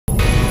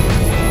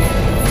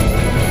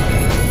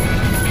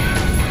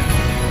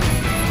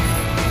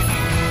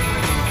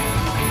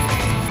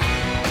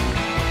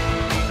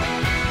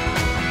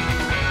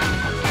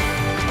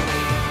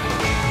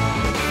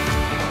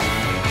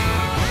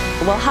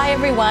Well, hi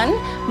everyone.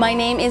 My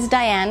name is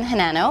Diane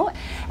Hanano,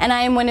 and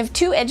I am one of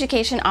 2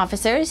 education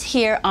officers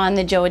here on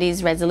the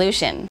JOIDES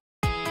Resolution.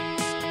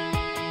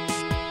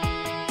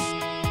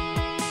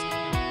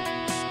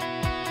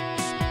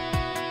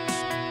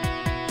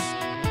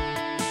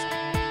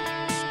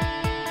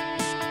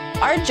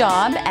 Our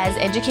job as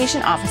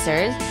education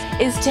officers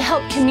is to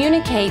help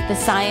communicate the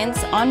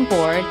science on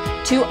board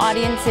to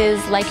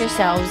audiences like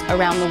yourselves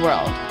around the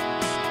world.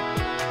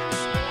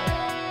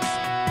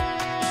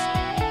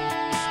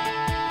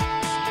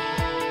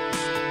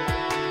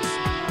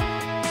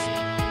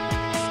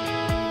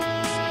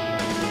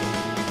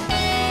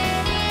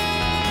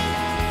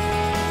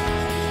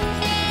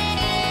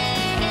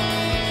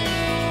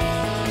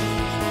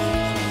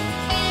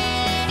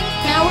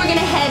 Now we're going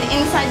to head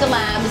inside the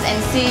labs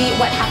and see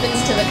what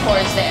happens to the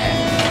cores there.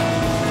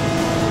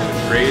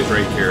 The trays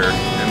right here,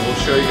 and we'll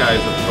show you guys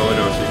a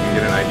photo so you can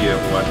get an idea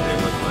of what they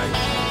look like.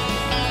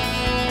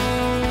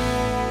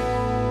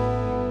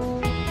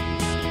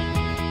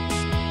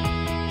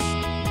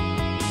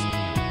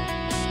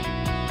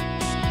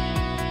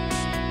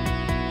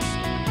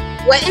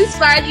 What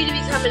inspired you to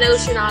become an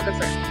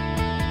oceanographer?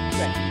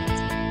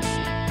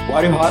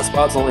 Why do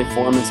hotspots only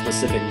form in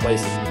specific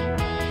places?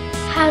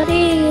 How do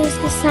you use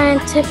the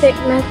scientific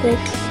method?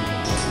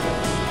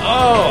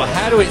 Oh,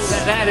 how do we...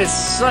 That is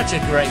such a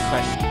great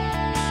question.